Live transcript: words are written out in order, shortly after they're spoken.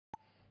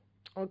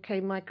Okay,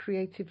 my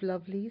creative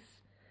lovelies.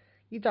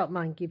 You don't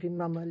mind giving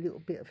Mama a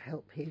little bit of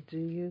help here, do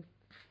you?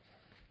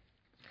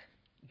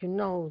 You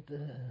know,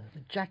 the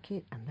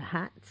jacket and the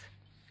hat.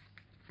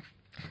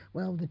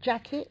 Well, the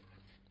jacket,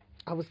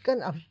 I was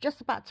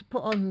just about to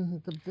put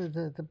on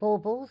the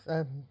baubles,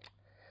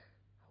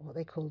 what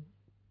they call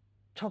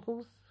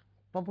toggles,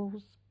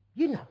 bobbles,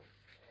 you know,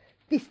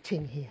 this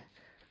tin here.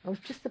 I was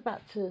just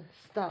about to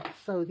start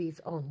sew these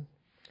on,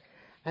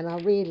 and I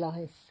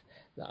realised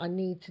that I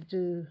need to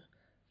do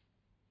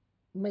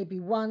maybe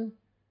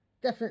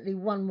definitely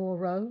one more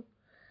row.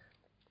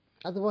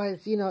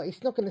 Otherwise, you know,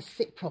 it's not going to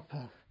sit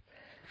proper.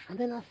 And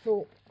then I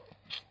thought,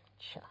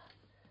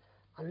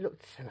 I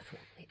looked and I thought,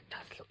 it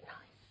does look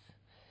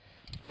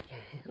nice.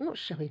 Yeah, I'm not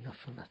showing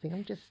off or nothing.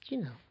 I'm just, you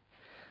know,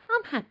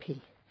 I'm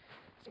happy.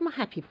 It's my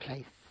happy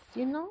place,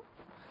 you know.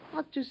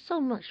 I do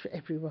so much for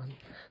everyone.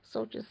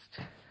 So just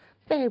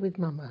bear with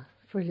Mama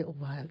for a little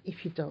while,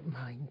 if you don't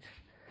mind.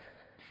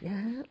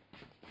 Yeah.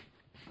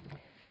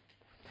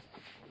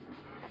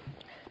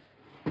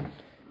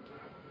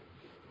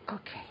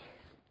 Okay.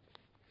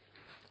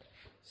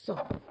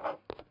 So.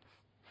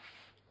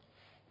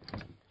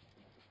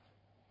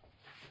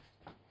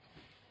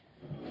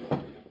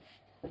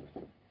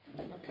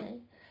 Okay.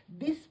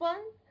 This one,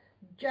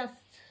 just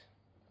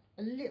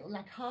a little,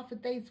 like half a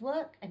day's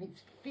work, and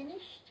it's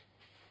finished,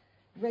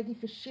 ready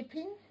for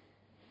shipping.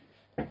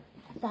 I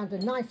found a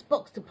nice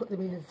box to put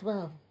them in as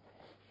well.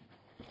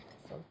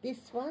 So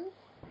this one,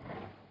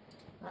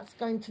 that's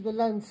going to the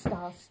Lone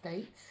Star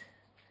State,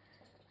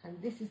 and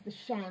this is the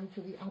sham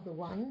for the other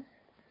one.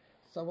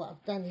 So what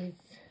I've done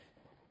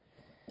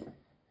is,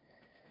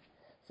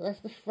 so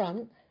that's the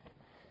front.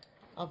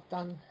 I've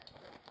done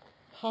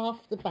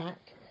half the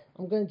back.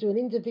 I'm going to do an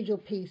individual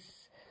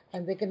piece,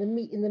 and they're going to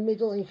meet in the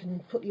middle, and you can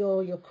put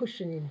your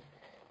cushion in,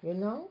 you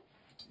know.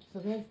 So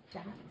there's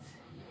that.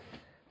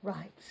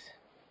 Right.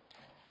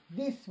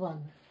 This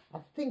one, I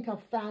think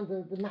I've found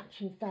the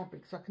matching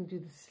fabric, so I can do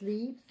the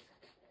sleeves.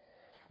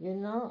 You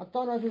know, I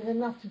don't know if there's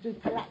enough to do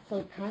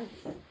palazzo pants,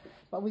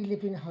 but we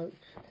live in hope.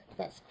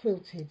 That's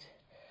quilted.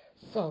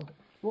 So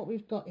what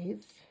we've got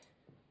is,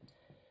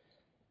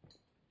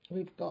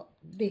 we've got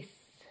this.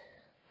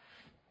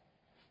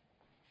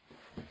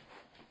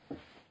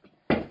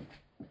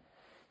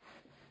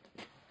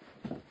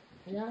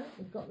 Yeah,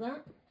 we've got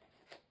that.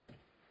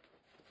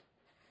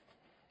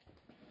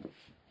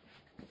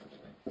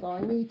 So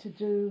I need to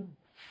do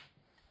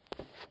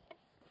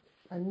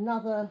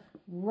another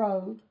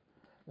row,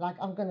 like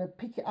I'm going to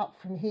pick it up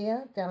from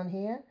here, down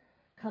here,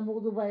 come all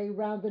the way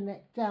around the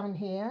neck down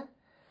here,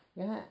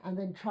 yeah, and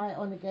then try it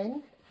on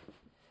again,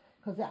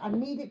 because I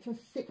need it to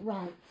sit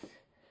right.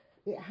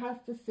 It has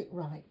to sit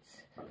right.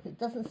 If it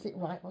doesn't sit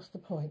right, what's the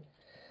point?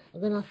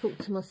 And then I thought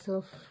to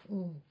myself,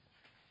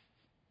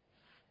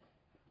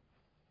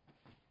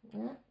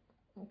 yeah,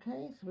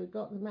 okay, so we've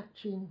got the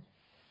matching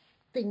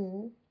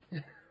thing,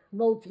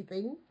 multi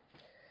thing.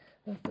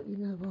 And I thought, you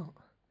know what,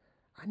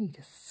 I need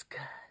a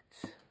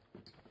skirt.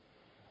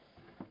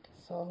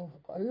 So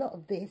I've got a lot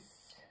of this.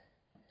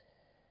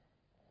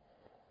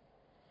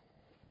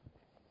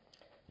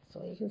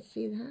 So you can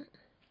see that.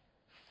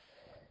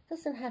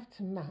 Doesn't have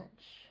to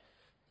match,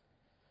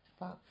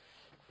 but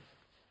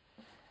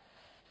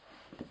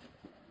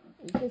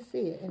you can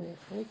see it in it.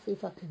 Let me see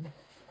if I can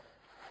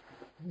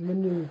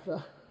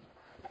manoeuvre.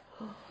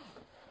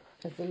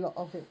 There's a lot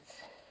of it.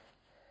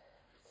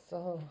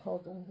 So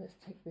hold on, let's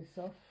take this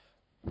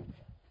off.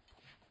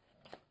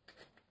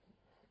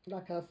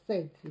 Like I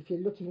said, if you're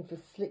looking for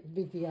slick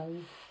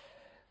videos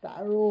that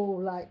are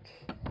all like,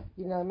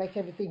 you know, make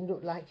everything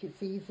look like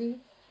it's easy.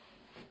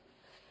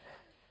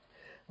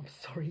 I'm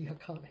sorry,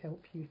 I can't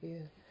help you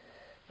here.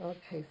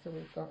 Okay, so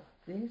we've got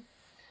this.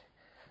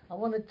 I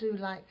want to do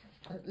like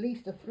at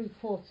least a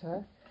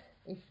 3/4,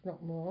 if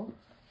not more.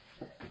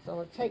 So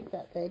I'll take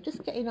that there,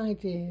 just getting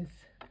ideas.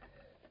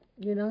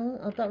 You know,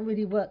 I don't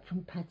really work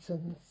from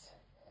patterns.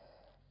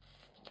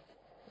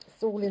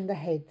 It's all in the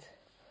head.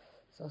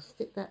 So I'll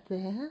stick that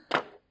there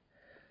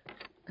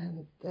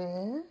and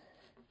there.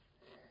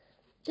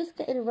 Just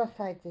getting a rough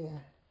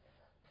idea.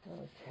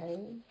 Okay.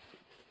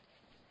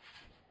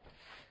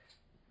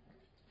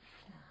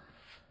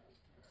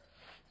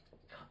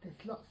 God,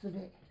 there's lots of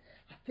it.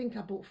 I think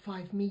I bought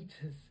 5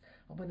 meters.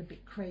 I went a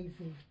bit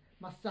crazy.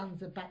 My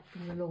sons are back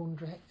from the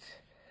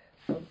laundrette.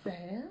 So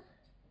there.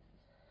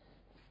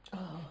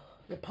 Oh,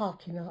 they're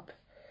parking up.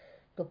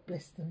 God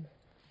bless them.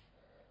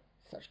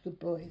 Such good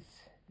boys.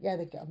 Yeah,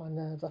 they get on my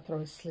nerves. I throw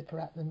a slipper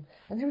at them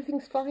and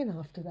everything's fine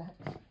after that.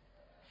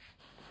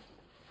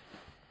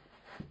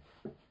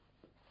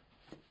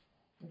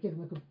 I give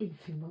them a good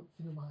beating once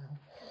in a while.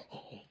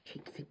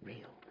 Keeps it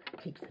real.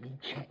 Keeps them in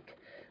check.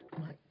 I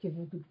might give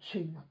them a good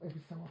tune up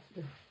every so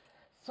often.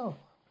 So,